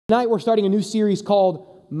Tonight we're starting a new series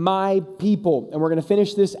called My People, and we're going to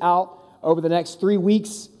finish this out over the next 3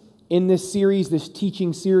 weeks in this series, this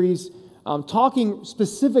teaching series, talking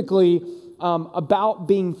specifically about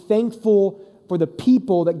being thankful for the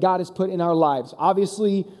people that God has put in our lives.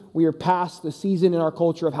 Obviously, we are past the season in our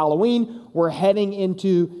culture of Halloween. We're heading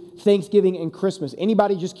into Thanksgiving and Christmas.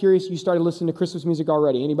 Anybody just curious, you started listening to Christmas music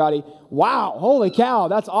already? Anybody? Wow, holy cow,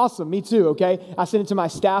 that's awesome. Me too, okay? I sent it to my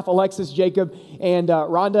staff, Alexis, Jacob, and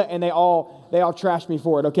Rhonda, and they all trashed me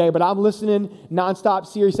for it, okay? But I'm listening nonstop,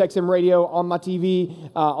 Sirius XM radio, on my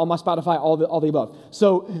TV, on my Spotify, all the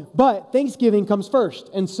above. But Thanksgiving comes first,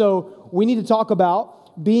 and so we need to talk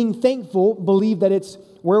about being thankful, believe that it's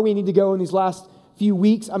where we need to go in these last few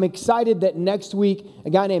weeks. I'm excited that next week,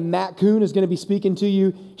 a guy named Matt Kuhn is going to be speaking to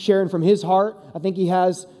you, sharing from his heart. I think he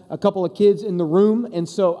has a couple of kids in the room, and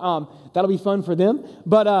so that'll be fun for them.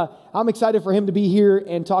 But I'm excited for him to be here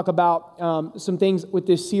and talk about some things with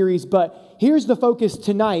this series. But here's the focus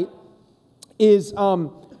tonight is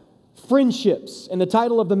friendships, and the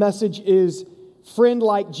title of the message is Friend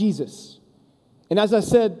Like Jesus. And as I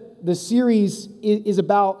said, the series is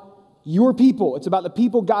about your people. It's about the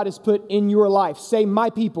people God has put in your life. Say, my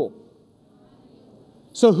people.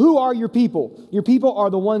 So who are your people? Your people are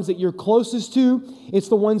the ones that you're closest to. It's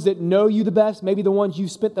the ones that know you the best, maybe the ones you've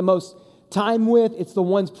spent the most time with. It's the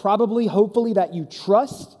ones probably, hopefully, that you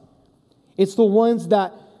trust. It's the ones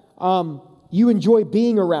that you enjoy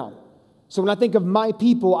being around. So when I think of my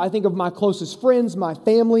people, I think of my closest friends, my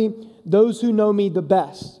family, those who know me the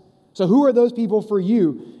best. So who are those people for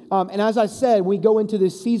you? And as I said, we go into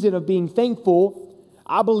this season of being thankful.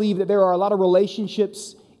 I believe that there are a lot of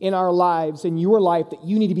relationships in our lives, in your life, that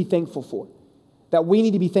you need to be thankful for, that we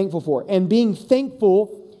need to be thankful for. And being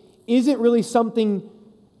thankful isn't really something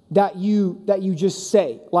that you just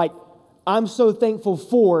say. Like, I'm so thankful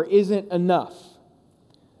for isn't enough.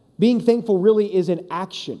 Being thankful really is an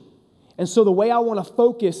action. And so the way I want to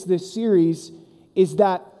focus this series is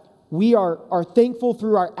that we are thankful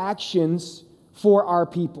through our actions for our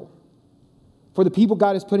people, for the people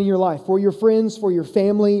God has put in your life, for your friends, for your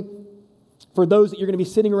family, for those that you're going to be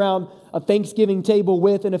sitting around a Thanksgiving table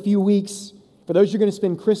with in a few weeks, for those you're going to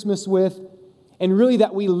spend Christmas with, and really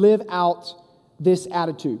that we live out this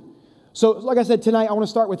attitude. So, like I said, tonight I want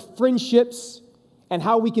to start with friendships and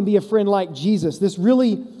how we can be a friend like Jesus. This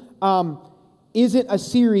really isn't a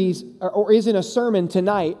series or isn't a sermon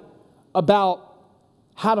tonight about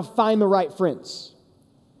how to find the right friends.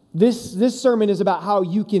 This sermon is about how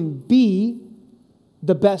you can be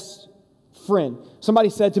the best friend. Somebody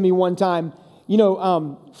said to me one time,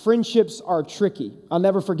 friendships are tricky. I'll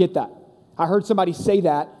never forget that. I heard somebody say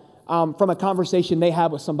that from a conversation they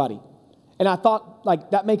had with somebody. And I thought,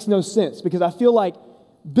 like, that makes no sense, because I feel like,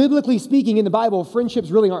 biblically speaking, in the Bible, friendships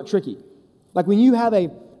really aren't tricky. Like, when you have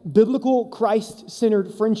a biblical,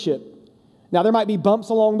 Christ-centered friendship, now there might be bumps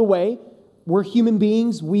along the way. We're human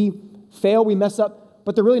beings. We fail, we mess up.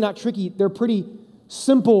 But they're really not tricky. They're pretty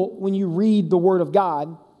simple when you read the Word of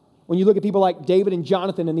God. When you look at people like David and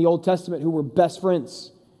Jonathan in the Old Testament, who were best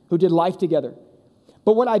friends, who did life together.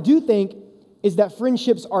 But what I do think is that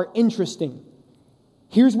friendships are interesting.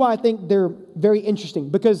 Here's why I think they're very interesting.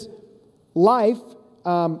 Because life,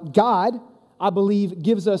 God, I believe,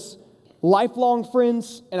 gives us lifelong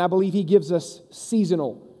friends, and I believe He gives us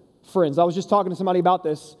seasonal friends. I was just talking to somebody about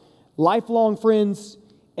this. Lifelong friends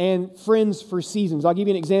and friends for seasons. I'll give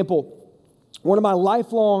you an example. One of my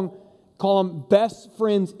lifelong, call them best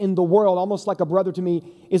friends in the world, almost like a brother to me,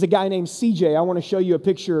 is a guy named CJ. I want to show you a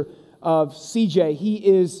picture of CJ. He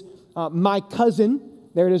is my cousin.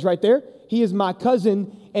 There it is right there. He is my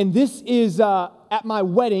cousin, and this is at my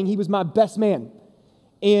wedding. He was my best man.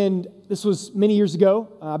 And this was many years ago.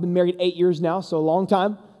 I've been married 8 years now, so a long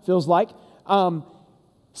time, feels like.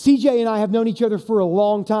 CJ and I have known each other for a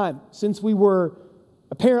long time, since we were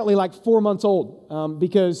apparently like 4 months old,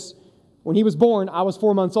 because when he was born, I was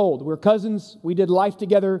 4 months old. We're cousins. We did life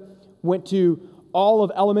together, went to all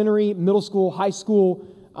of elementary, middle school, high school,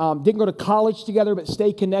 didn't go to college together, but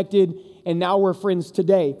stayed connected, and now we're friends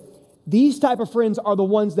today. These type of friends are the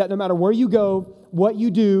ones that no matter where you go, what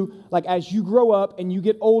you do, like as you grow up and you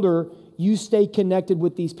get older, you stay connected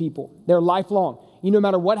with these people. They're lifelong. No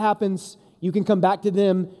matter what happens, you can come back to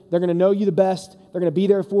them. They're going to know you the best. They're going to be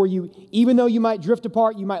there for you. Even though you might drift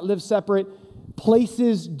apart, you might live separate,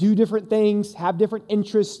 places, do different things, have different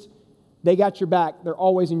interests, they got your back. They're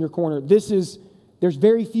always in your corner. There's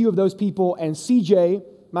very few of those people, and CJ,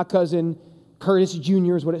 my cousin, Curtis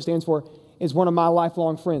Jr. is what it stands for, is one of my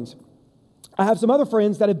lifelong friends. I have some other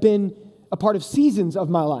friends that have been a part of seasons of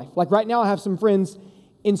my life. Like right now, I have some friends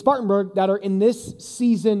in Spartanburg that are in this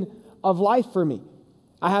season of life for me.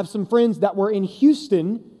 I have some friends that were in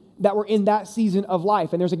Houston that were in that season of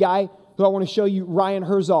life. And there's a guy who I want to show you, Ryan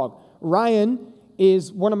Herzog. Ryan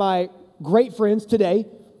is one of my great friends today,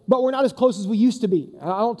 but we're not as close as we used to be. I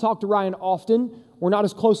don't talk to Ryan often. We're not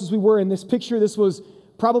as close as we were in this picture. This was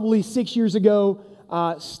probably 6 years ago,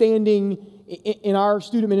 standing in our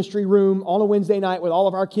student ministry room on a Wednesday night with all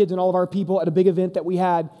of our kids and all of our people at a big event that we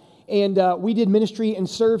had. And we did ministry and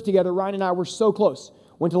served together. Ryan and I were so close.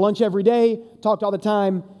 Went to lunch every day, talked all the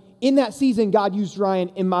time. In that season, God used Ryan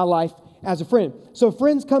in my life as a friend. So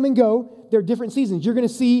friends come and go. There are different seasons. You're going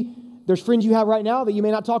to see there's friends you have right now that you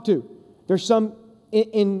may not talk to. There's some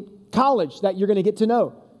in college that you're going to get to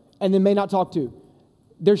know and then may not talk to.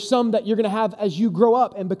 There's some that you're going to have as you grow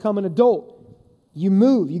up and become an adult. You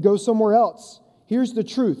move, you go somewhere else. Here's the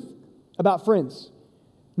truth about friends.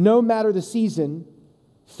 No matter the season,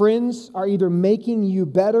 friends are either making you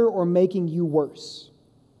better or making you worse.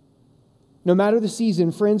 No matter the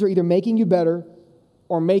season, friends are either making you better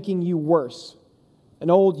or making you worse. An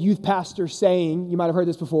old youth pastor saying, you might have heard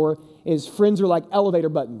this before, is friends are like elevator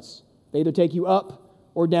buttons. They either take you up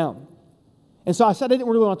or down. And so I said I didn't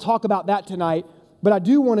really want to talk about that tonight, but I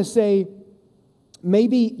do want to say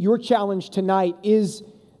maybe your challenge tonight is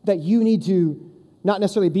that you need to not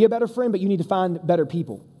necessarily be a better friend, but you need to find better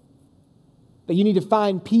people. That you need to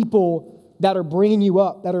find people that are bringing you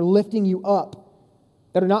up, that are lifting you up,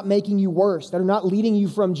 that are not making you worse, that are not leading you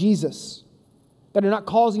from Jesus, that are not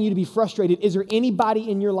causing you to be frustrated. Is there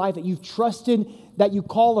anybody in your life that you've trusted, that you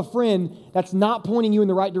call a friend, that's not pointing you in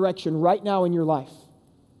the right direction right now in your life?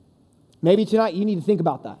 Maybe tonight you need to think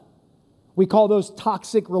about that. We call those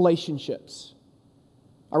toxic relationships.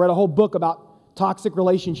 I read a whole book about toxic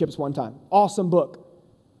relationships one time. Awesome book.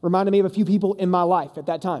 Reminded me of a few people in my life at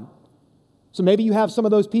that time. So maybe you have some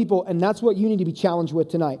of those people, and that's what you need to be challenged with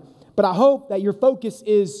tonight. But I hope that your focus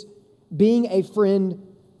is being a friend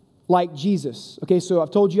like Jesus. Okay, so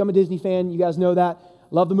I've told you I'm a Disney fan. You guys know that.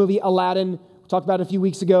 Love the movie Aladdin. We talked about it a few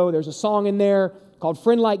weeks ago. There's a song in there called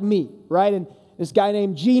Friend Like Me, right? And this guy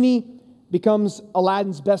named Genie becomes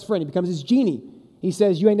Aladdin's best friend. He becomes his genie. He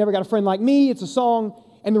says, you ain't never got a friend like me. It's a song.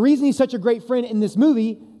 And the reason he's such a great friend in this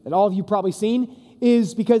movie, that all of you probably seen,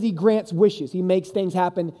 is because he grants wishes. He makes things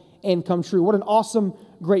happen and come true. What an awesome,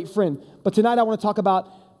 great friend. But tonight I want to talk about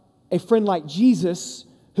a friend like Jesus,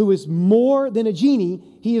 who is more than a genie.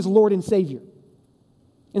 He is Lord and Savior.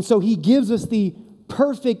 And so he gives us the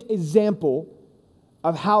perfect example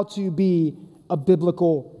of how to be a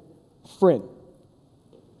biblical friend,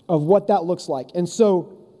 of what that looks like. And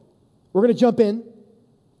so we're going to jump in.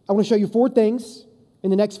 I want to show you 4 things in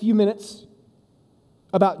the next few minutes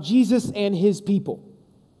about Jesus and his people,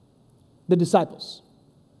 the disciples.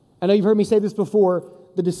 I know you've heard me say this before.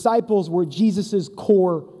 The disciples were Jesus's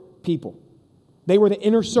core people. They were the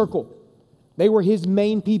inner circle. They were his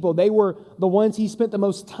main people. They were the ones he spent the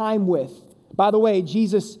most time with. By the way,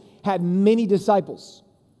 Jesus had many disciples.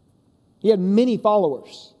 He had many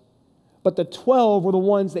followers. But the 12 were the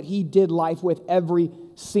ones that he did life with every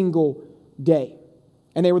single day.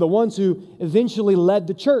 And they were the ones who eventually led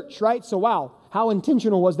the church, right? So wow, how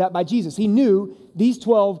intentional was that by Jesus? He knew these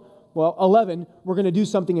 11 were going to do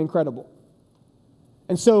something incredible.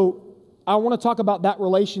 And so I want to talk about that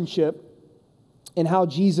relationship and how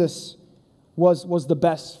Jesus was the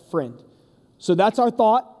best friend. So that's our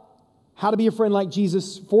thought, how to be a friend like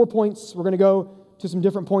Jesus. 4 points. We're going to go to some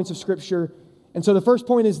different points of Scripture. And so the first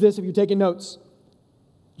point is this, if you're taking notes.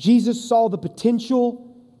 Jesus saw the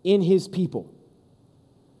potential in his people.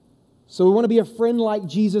 So we want to be a friend like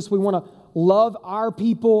Jesus. We want to love our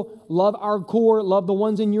people, love our core, love the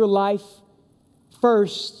ones in your life.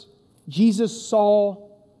 First, Jesus saw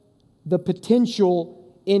the potential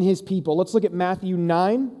in his people. Let's look at Matthew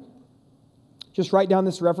 9. Just write down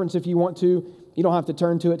this reference if you want to. You don't have to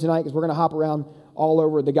turn to it tonight because we're going to hop around all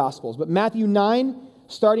over the Gospels. But Matthew 9,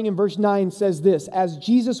 starting in verse 9, says this: As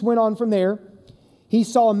Jesus went on from there, he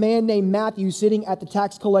saw a man named Matthew sitting at the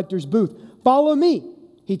tax collector's booth. Follow me,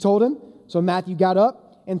 he told him. So Matthew got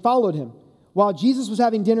up and followed him. While Jesus was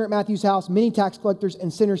having dinner at Matthew's house, many tax collectors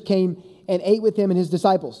and sinners came and ate with him and his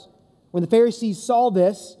disciples. When the Pharisees saw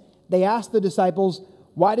this, they asked the disciples,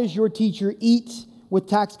 "Why does your teacher eat with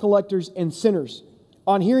tax collectors and sinners?"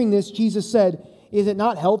 On hearing this, Jesus said, "Is it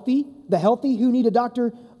not the healthy who need a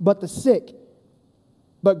doctor, but the sick?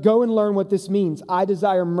 But go and learn what this means. I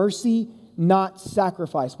desire mercy, not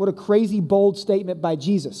sacrifice." What a crazy, bold statement by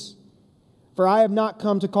Jesus. "For I have not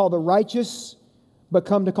come to call the righteous, but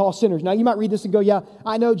come to call sinners." Now you might read this and go, yeah,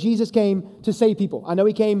 I know Jesus came to save people. I know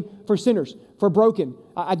he came for sinners, for broken.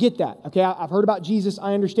 I get that. Okay, I've heard about Jesus.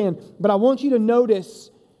 I understand. But I want you to notice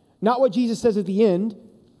not what Jesus says at the end.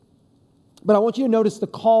 But I want you to notice the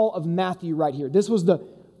call of Matthew right here. This was the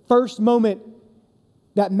first moment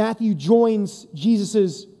that Matthew joins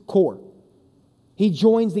Jesus' core. He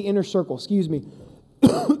joins the inner circle. Excuse me.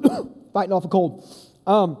 Fighting off a cold.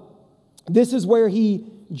 This is where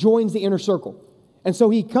he joins the inner circle. And so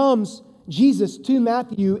he comes, Jesus, to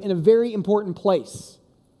Matthew in a very important place.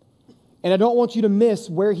 And I don't want you to miss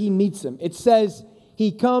where he meets him. It says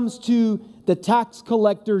he comes to the tax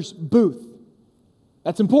collector's booth.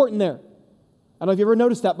 That's important there. I don't know if you ever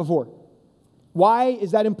noticed that before. Why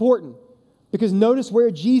is that important? Because notice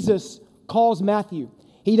where Jesus calls Matthew.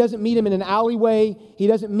 He doesn't meet him in an alleyway. He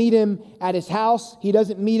doesn't meet him at his house. He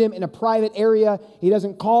doesn't meet him in a private area. He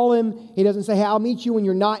doesn't call him. He doesn't say, hey, I'll meet you when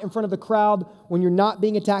you're not in front of the crowd, when you're not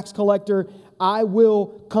being a tax collector. I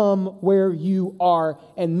will come where you are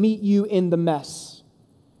and meet you in the mess.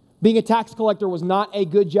 Being a tax collector was not a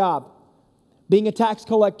good job. Being a tax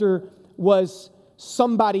collector was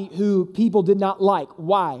somebody who people did not like.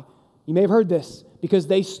 Why? You may have heard this. Because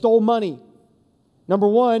they stole money. Number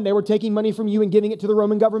one, they were taking money from you and giving it to the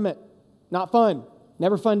Roman government. Not fun.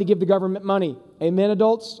 Never fun to give the government money. Amen,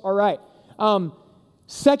 adults? All right.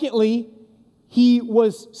 Secondly, he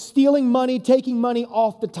was stealing money, taking money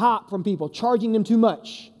off the top from people, charging them too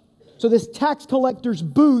much. So this tax collector's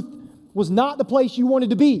booth was not the place you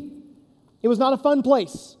wanted to be. It was not a fun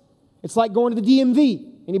place. It's like going to the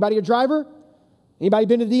DMV. Anybody a driver? Anybody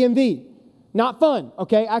been to the DMV? Not fun,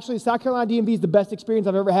 okay? Actually, South Carolina DMV is the best experience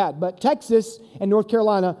I've ever had. But Texas and North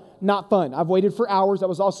Carolina, not fun. I've waited for hours. That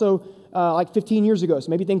was also like 15 years ago, so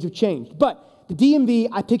maybe things have changed. But the DMV,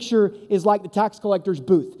 I picture, is like the tax collector's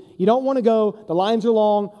booth. You don't want to go. The lines are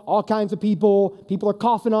long, all kinds of people. People are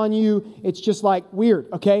coughing on you. It's just like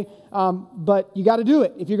weird, okay? But you got to do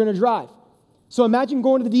it if you're going to drive. So imagine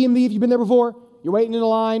going to the DMV if you've been there before. You're waiting in a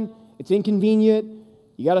line. It's inconvenient.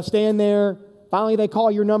 You got to stand there. Finally, they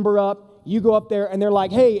call your number up. You go up there and they're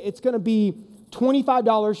like, hey, it's going to be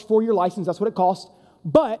 $25 for your license. That's what it costs.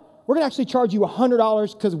 But we're going to actually charge you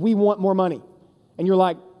 $100 because we want more money. And you're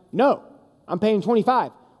like, no, I'm paying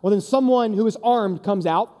 $25. Well, then someone who is armed comes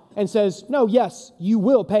out and says, no, yes, you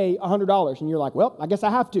will pay $100. And you're like, well, I guess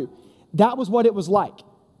I have to. That was what it was like.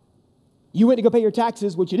 You went to go pay your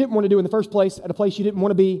taxes, which you didn't want to do in the first place, at a place you didn't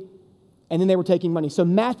want to be, and then they were taking money. So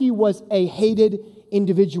Matthew was a hated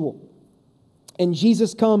individual. And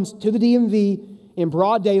Jesus comes to the DMV in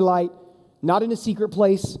broad daylight, not in a secret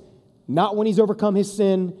place, not when he's overcome his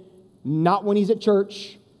sin, not when he's at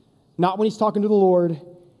church, not when he's talking to the Lord,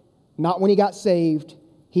 not when he got saved.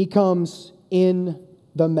 He comes in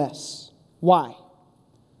the mess. Why?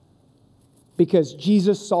 Because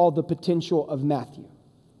Jesus saw the potential of Matthew.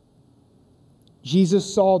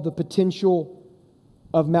 Jesus saw the potential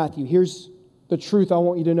of Matthew. Here's the truth I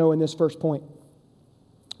want you to know in this first point.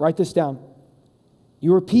 Write this down.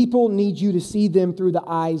 Your people need you to see them through the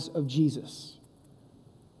eyes of Jesus.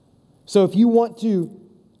 So if you want to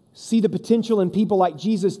see the potential in people like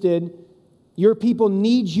Jesus did, your people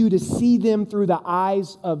need you to see them through the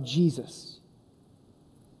eyes of Jesus.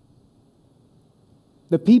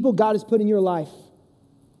 The people God has put in your life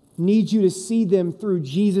need you to see them through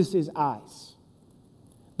Jesus' eyes.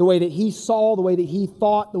 The way that he saw, the way that he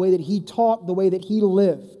thought, the way that he talked, the way that he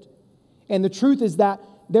lived. And the truth is that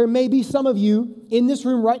there may be some of you in this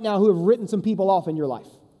room right now who have written some people off in your life.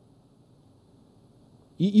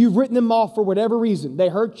 You've written them off for whatever reason. They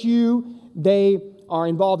hurt you. They are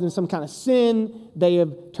involved in some kind of sin. They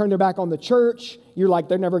have turned their back on the church. You're like,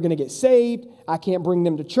 they're never going to get saved. I can't bring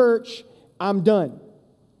them to church. I'm done.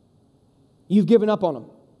 You've given up on them.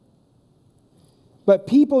 But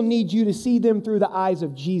people need you to see them through the eyes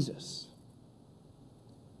of Jesus.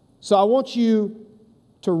 So I want you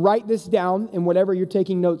to write this down in whatever you're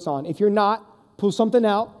taking notes on. If you're not, pull something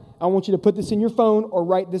out. I want you to put this in your phone or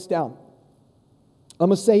write this down. I'm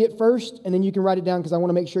going to say it first, and then you can write it down because I want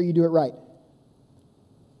to make sure you do it right.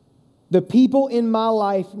 The people in my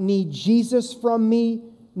life need Jesus from me,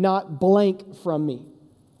 not blank from me.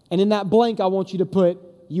 And in that blank, I want you to put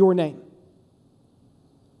your name.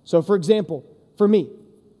 So, for example, for me,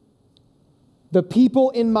 the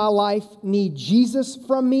people in my life need Jesus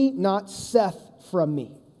from me, not Seth from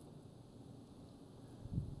me.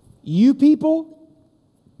 You people,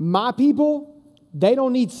 my people, they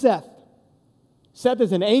don't need Seth. Seth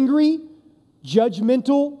is an angry,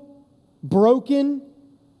 judgmental, broken,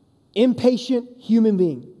 impatient human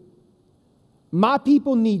being. My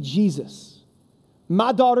people need Jesus.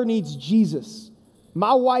 My daughter needs Jesus.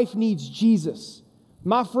 My wife needs Jesus.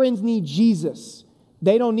 My friends need Jesus.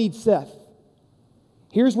 They don't need Seth.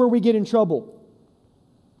 Here's where we get in trouble.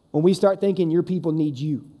 When we start thinking your people need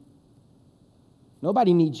you.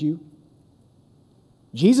 Nobody needs you.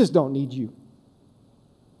 Jesus don't need you.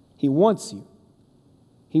 He wants you.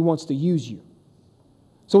 He wants to use you.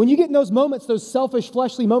 So when you get in those moments, those selfish,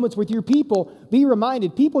 fleshly moments with your people, be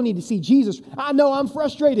reminded, people need to see Jesus. I know I'm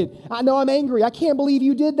frustrated. I know I'm angry. I can't believe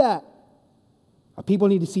you did that. People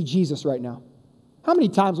need to see Jesus right now. How many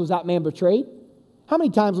times was that man betrayed? How many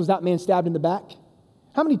times was that man stabbed in the back?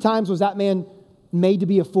 How many times was that man made to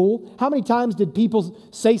be a fool? How many times did people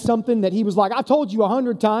say something that he was like, I told you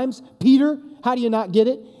 100 times, Peter, how do you not get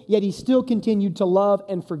it? Yet he still continued to love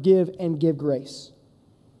and forgive and give grace.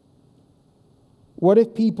 What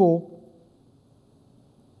if people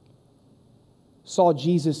saw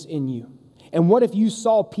Jesus in you? And what if you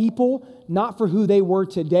saw people not for who they were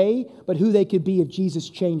today, but who they could be if Jesus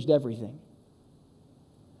changed everything?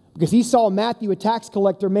 Because he saw Matthew, a tax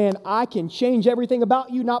collector, man, I can change everything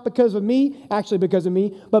about you, not because of me, actually because of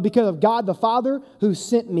me, but because of God the Father who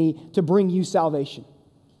sent me to bring you salvation.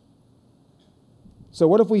 So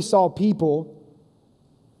what if we saw people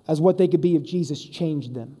as what they could be if Jesus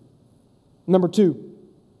changed them? Number 2,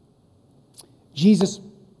 Jesus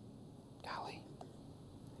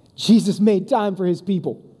made time for his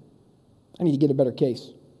people. I need to get a better case.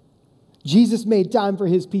 Jesus made time for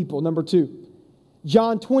his people. Number 2.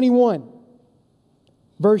 John 21,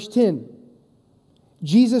 verse 10.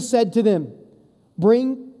 Jesus said to them,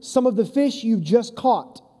 bring some of the fish you've just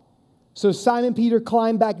caught. So Simon Peter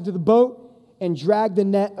climbed back into the boat and dragged the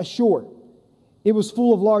net ashore. It was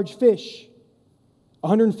full of large fish,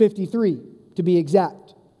 153 to be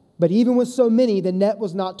exact. But even with so many, the net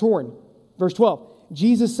was not torn. Verse 12.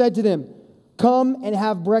 Jesus said to them, come and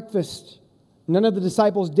have breakfast. None of the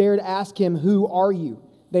disciples dared ask him, who are you?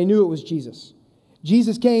 They knew it was Jesus.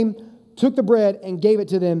 Jesus came, took the bread, and gave it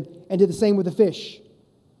to them, and did the same with the fish.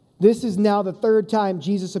 This is now the 3rd time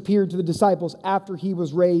Jesus appeared to the disciples after he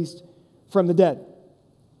was raised from the dead.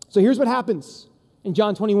 So here's what happens in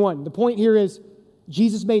John 21. The point here is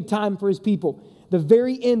Jesus made time for his people. The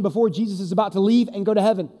very end, before Jesus is about to leave and go to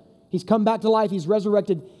heaven, he's come back to life, he's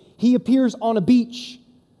resurrected. He appears on a beach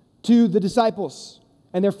to the disciples,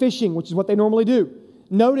 and they're fishing, which is what they normally do.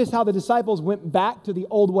 Notice how the disciples went back to the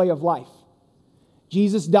old way of life.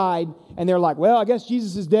 Jesus died, and they're like, well, I guess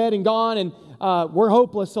Jesus is dead and gone, and we're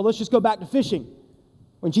hopeless, so let's just go back to fishing.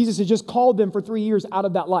 When Jesus had just called them for 3 years out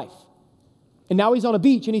of that life. And now he's on a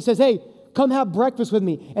beach, and he says, hey, come have breakfast with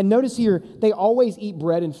me. And notice here, they always eat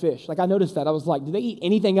bread and fish. Like, I noticed that. I was like, do they eat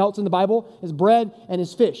anything else in the Bible? It's bread and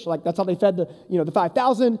it's fish. Like, that's how they fed the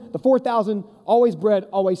 5,000, the 4,000, always bread,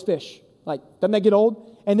 always fish. Like, doesn't that get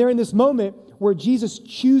old? And they're in this moment where Jesus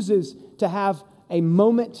chooses to have a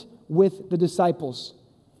moment with the disciples.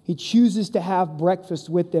 He chooses to have breakfast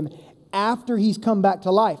with them after he's come back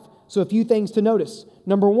to life. So a few things to notice.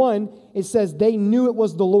 Number 1, it says they knew it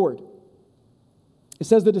was the Lord. It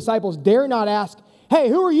says the disciples dare not ask, hey,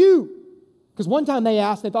 who are you? Because one time they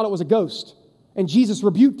asked, they thought it was a ghost. And Jesus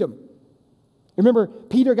rebuked them. Remember,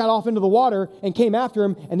 Peter got off into the water and came after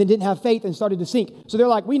him and then didn't have faith and started to sink. So they're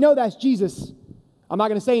like, we know that's Jesus. I'm not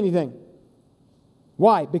going to say anything.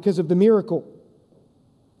 Why? Because of the miracle.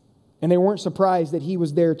 And they weren't surprised that he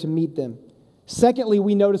was there to meet them. Secondly,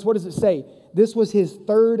 we notice, what does it say? This was his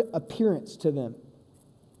 3rd appearance to them.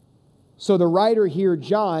 So the writer here,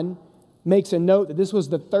 John, makes a note that this was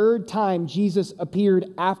the 3rd time Jesus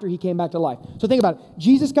appeared after he came back to life. So think about it.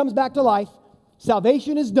 Jesus comes back to life.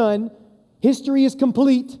 Salvation is done. History is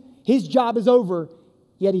complete. His job is over.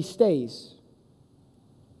 Yet he stays.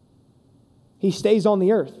 He stays on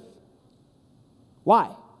the earth.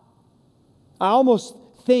 Why? I almost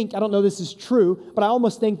think, I don't know if this is true, but I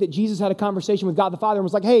almost think that Jesus had a conversation with God the Father and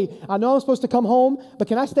was like, hey, I know I'm supposed to come home, but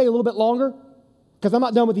can I stay a little bit longer? Because I'm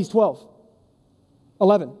not done with these 12.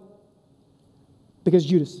 11. Because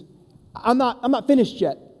Judas. I'm not finished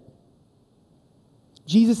yet.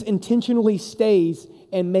 Jesus intentionally stays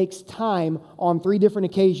and makes time on 3 different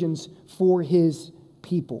occasions for his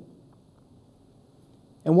people.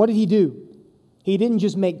 And what did he do? He didn't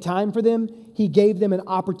just make time for them, he gave them an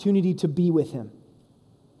opportunity to be with him.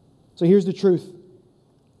 So here's the truth.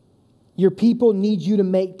 Your people need you to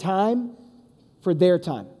make time for their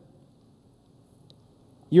time.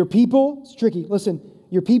 Your people, it's tricky, listen,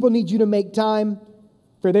 your people need you to make time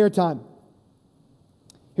for their time.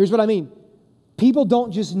 Here's what I mean. People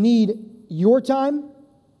don't just need your time,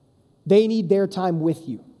 they need their time with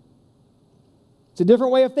you. It's a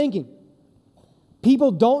different way of thinking.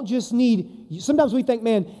 People don't just need, sometimes we think,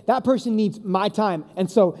 man, that person needs my time. And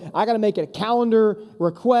so I got to make a calendar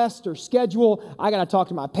request or schedule. I got to talk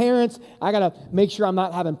to my parents. I got to make sure I'm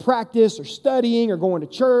not having practice or studying or going to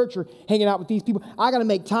church or hanging out with these people. I got to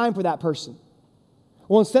make time for that person.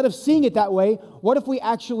 Well, instead of seeing it that way, what if we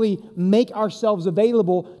actually make ourselves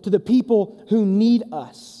available to the people who need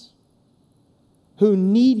us, who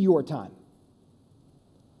need your time?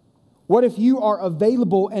 What if you are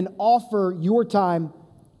available and offer your time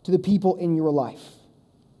to the people in your life?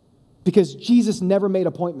 Because Jesus never made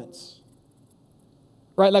appointments,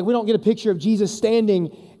 right? Like we don't get a picture of Jesus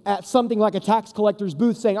standing at something like a tax collector's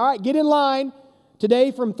booth saying, all right, get in line.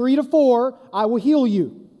 Today from 3 to 4, I will heal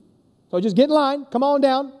you. So just get in line. Come on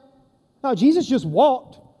down. No, Jesus just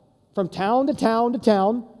walked from town to town to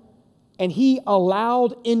town, and he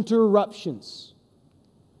allowed interruptions.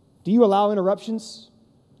 Do you allow interruptions?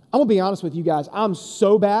 I'm going to be honest with you guys. I'm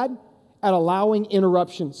so bad at allowing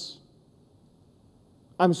interruptions.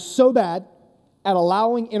 I'm so bad at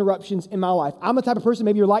allowing interruptions in my life. I'm the type of person,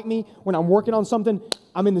 maybe you're like me, when I'm working on something,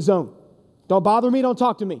 I'm in the zone. Don't bother me, don't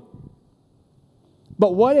talk to me.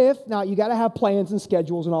 But what if, now you got to have plans and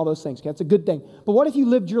schedules and all those things. Okay? That's a good thing. But what if you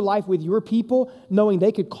lived your life with your people knowing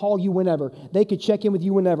they could call you whenever? They could check in with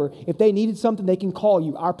you whenever. If they needed something, they can call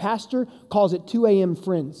you. Our pastor calls it 2 a.m.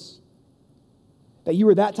 friends. That you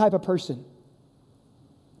were that type of person.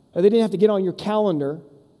 Or they didn't have to get on your calendar.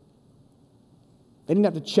 They didn't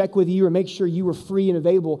have to check with you or make sure you were free and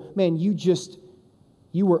available. Man,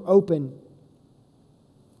 you were open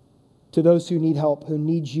to those who need help, who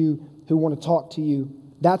need you, who want to talk to you.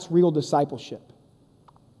 That's real discipleship.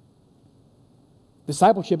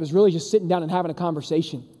 Discipleship is really just sitting down and having a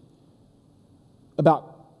conversation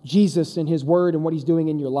about Jesus and his word and what he's doing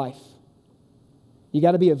in your life. You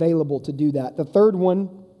got to be available to do that. The third one,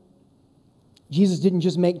 Jesus didn't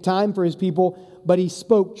just make time for his people, but he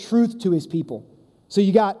spoke truth to his people. So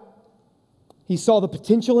he saw the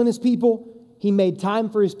potential in his people, he made time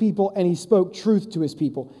for his people, and he spoke truth to his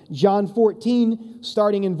people. John 14,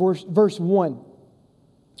 starting in verse 1.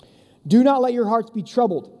 Do not let your hearts be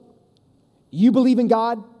troubled. You believe in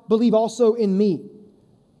God, believe also in me.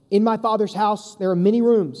 In my Father's house there are many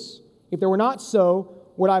rooms. If there were not so,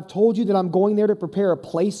 would I have told you that I'm going there to prepare a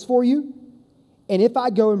place for you? And if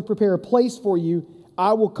I go and prepare a place for you,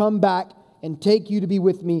 I will come back and take you to be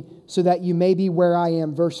with me so that you may be where I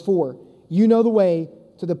am. Verse 4. You know the way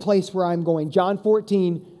to the place where I'm going. John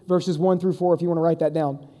 14, verses 1 through 4, if you want to write that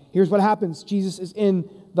down. Here's what happens. Jesus is in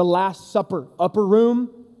the Last Supper, upper room.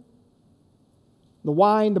 The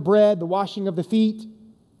wine, the bread, the washing of the feet.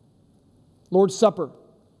 Lord's Supper.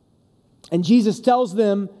 And Jesus tells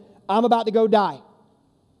them, I'm about to go die.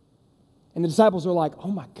 And the disciples are like,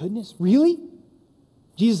 oh my goodness, really?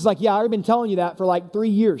 Jesus is like, yeah, I've already been telling you that for like 3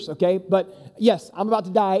 years, okay? But yes, I'm about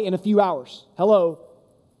to die in a few hours. Hello.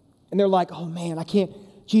 And they're like, oh man, I can't.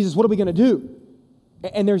 Jesus, what are we going to do?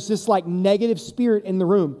 And there's this like negative spirit in the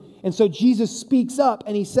room. And so Jesus speaks up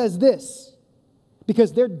and he says this.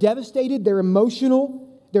 Because they're devastated, they're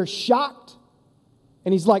emotional, they're shocked.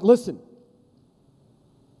 And he's like, listen,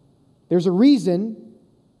 there's a reason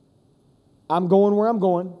I'm going where I'm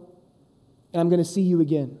going, and I'm going to see you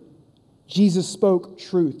again. Jesus spoke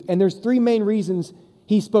truth. And there's 3 main reasons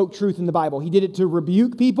he spoke truth in the Bible. He did it to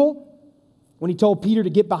rebuke people. When he told Peter to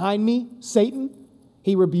get behind me, Satan,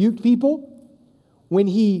 he rebuked people. When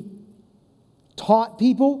he taught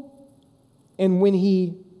people, and when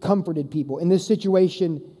he comforted people. In this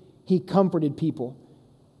situation, he comforted people.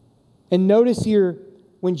 And notice here,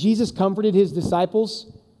 when Jesus comforted his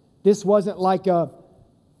disciples, this wasn't like a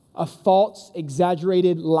false,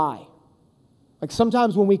 exaggerated lie. Like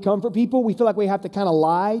sometimes when we comfort people, we feel like we have to kind of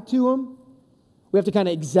lie to them. We have to kind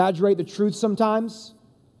of exaggerate the truth sometimes.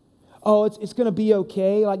 Oh, it's going to be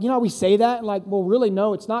okay. Like, you know how we say that? Like, well, really,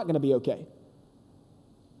 no, it's not going to be okay.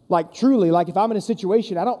 Like, truly, like if I'm in a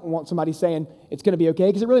situation, I don't want somebody saying it's going to be okay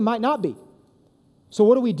because it really might not be. So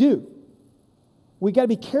what do? We got to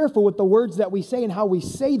be careful with the words that we say and how we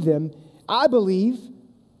say them. I believe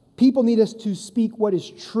people need us to speak what is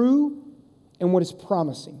true and what is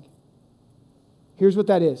promising. Here's what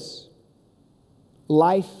that is.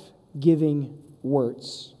 Life-giving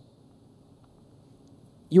words.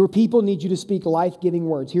 Your people need you to speak life-giving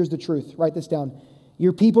words. Here's the truth. Write this down.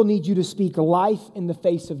 Your people need you to speak life in the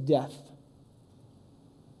face of death.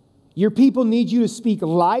 Your people need you to speak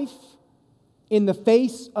life in the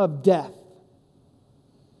face of death.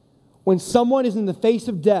 When someone is in the face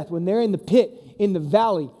of death, when they're in the pit, in the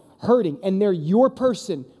valley, hurting, and they're your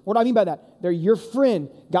person. What do I mean by that? They're your friend.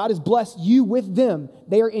 God has blessed you with them.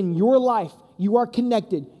 They are in your life. You are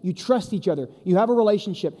connected. You trust each other. You have a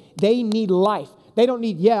relationship. They need life. They don't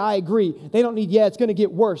need, yeah, I agree. They don't need, yeah, it's going to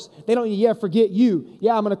get worse. They don't need, yeah, forget you.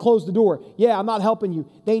 Yeah, I'm going to close the door. Yeah, I'm not helping you.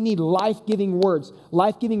 They need life-giving words.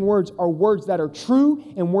 Life-giving words are words that are true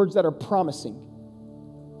and words that are promising.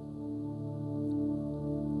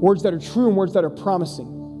 Words that are true and words that are promising.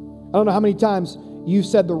 I don't know how many times you've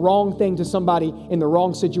said the wrong thing to somebody in the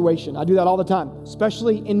wrong situation. I do that all the time,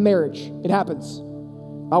 especially in marriage. It happens.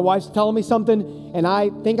 My wife's telling me something, and I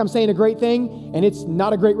think I'm saying a great thing, and it's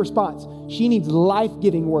not a great response. She needs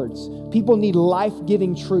life-giving words. People need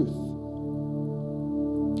life-giving truth.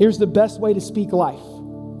 Here's the best way to speak life.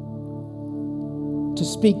 To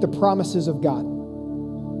speak the promises of God.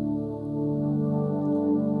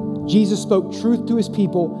 Jesus spoke truth to his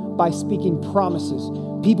people by speaking promises.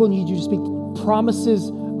 People need you to speak promises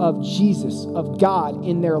of Jesus, of God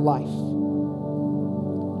in their life.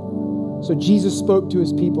 So Jesus spoke to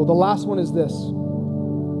his people. The last one is this.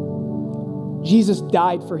 Jesus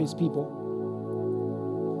died for his people.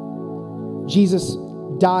 Jesus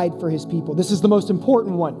died for his people. This is the most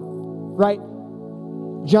important one, right?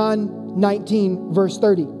 John 19, verse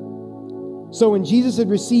 30. So when Jesus had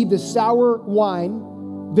received the sour wine,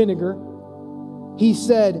 vinegar, he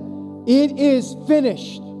said, "It is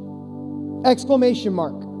finished!" Exclamation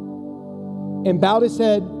mark. And bowed his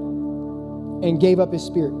head and gave up his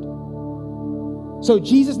spirit. So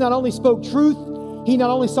Jesus not only spoke truth, he not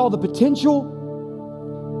only saw the potential,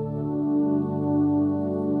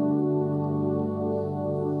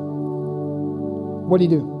 what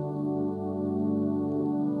did he do?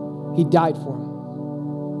 He died for him.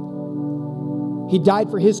 He died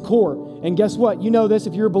for his core. And guess what? You know this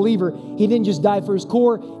if you're a believer. He didn't just die for his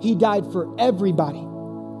core. He died for everybody.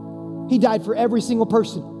 He died for every single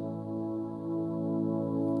person.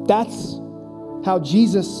 That's how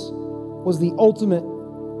Jesus was the ultimate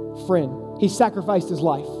friend. He sacrificed his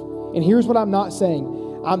life. And here's what I'm not saying.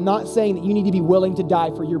 I'm not saying that you need to be willing to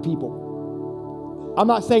die for your people. I'm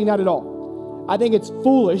not saying that at all. I think it's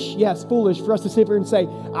foolish, yes, foolish for us to sit here and say,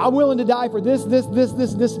 I'm willing to die for this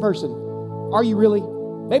person. Are you really?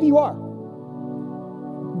 Maybe you are.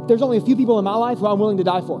 There's only a few people in my life who I'm willing to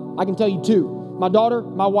die for. I can tell you two. My daughter,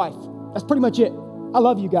 my wife. That's pretty much it. I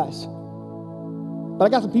love you guys. But I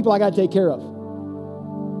got some people I got to take care of.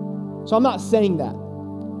 So I'm not saying that.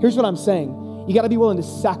 Here's what I'm saying. You got to be willing to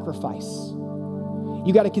sacrifice.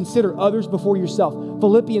 You got to consider others before yourself.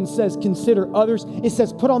 Philippians says, consider others. It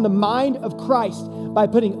says, put on the mind of Christ by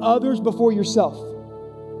putting others before yourself.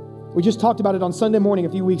 We just talked about it on Sunday morning a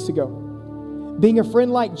few weeks ago. Being a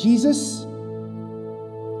friend like Jesus,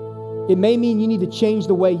 it may mean you need to change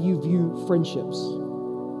the way you view friendships.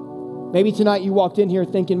 Maybe tonight you walked in here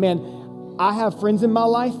thinking, man, I have friends in my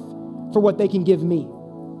life for what they can give me.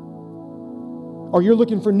 Or you're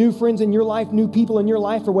looking for new friends in your life, new people in your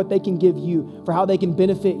life for what they can give you, for how they can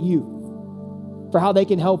benefit you, for how they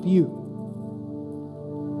can help you.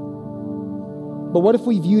 But what if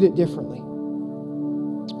we viewed it differently?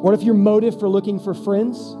 What if your motive for looking for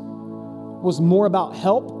friends was more about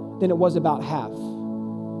help than it was about have?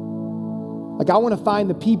 Like, I want to find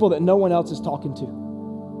the people that no one else is talking to.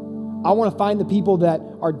 I want to find the people that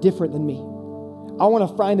are different than me. I want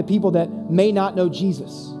to find the people that may not know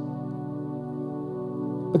Jesus.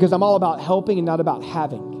 Because I'm all about helping and not about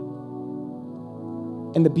having.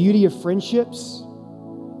 And the beauty of friendships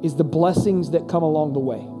is the blessings that come along the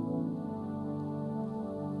way.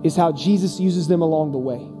 Is how Jesus uses them along the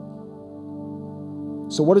way.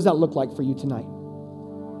 So what does that look like for you tonight?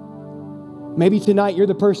 Maybe tonight you're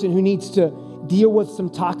the person who needs to deal with some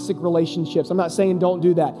toxic relationships. I'm not saying don't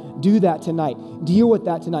do that. Do that tonight. Deal with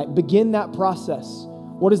that tonight. Begin that process.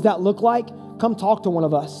 What does that look like? Come talk to one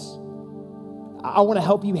of us. I want to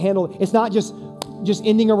help you handle it. It's not just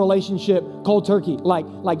ending a relationship cold turkey,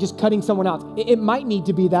 like just cutting someone out. It might need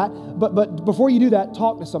to be that, but before you do that,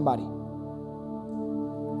 talk to somebody.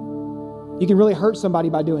 You can really hurt somebody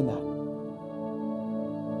by doing that.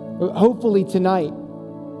 Hopefully tonight,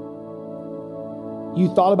 you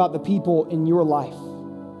thought about the people in your life.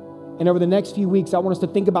 And over the next few weeks, I want us to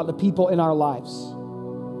think about the people in our lives.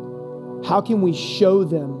 How can we show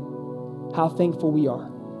them how thankful we are?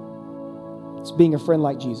 It's being a friend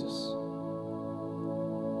like Jesus.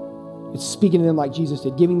 It's speaking to them like Jesus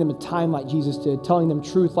did, giving them a time like Jesus did, telling them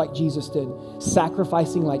truth like Jesus did,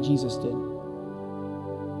 sacrificing like Jesus did.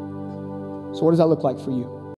 So what does that look like for you?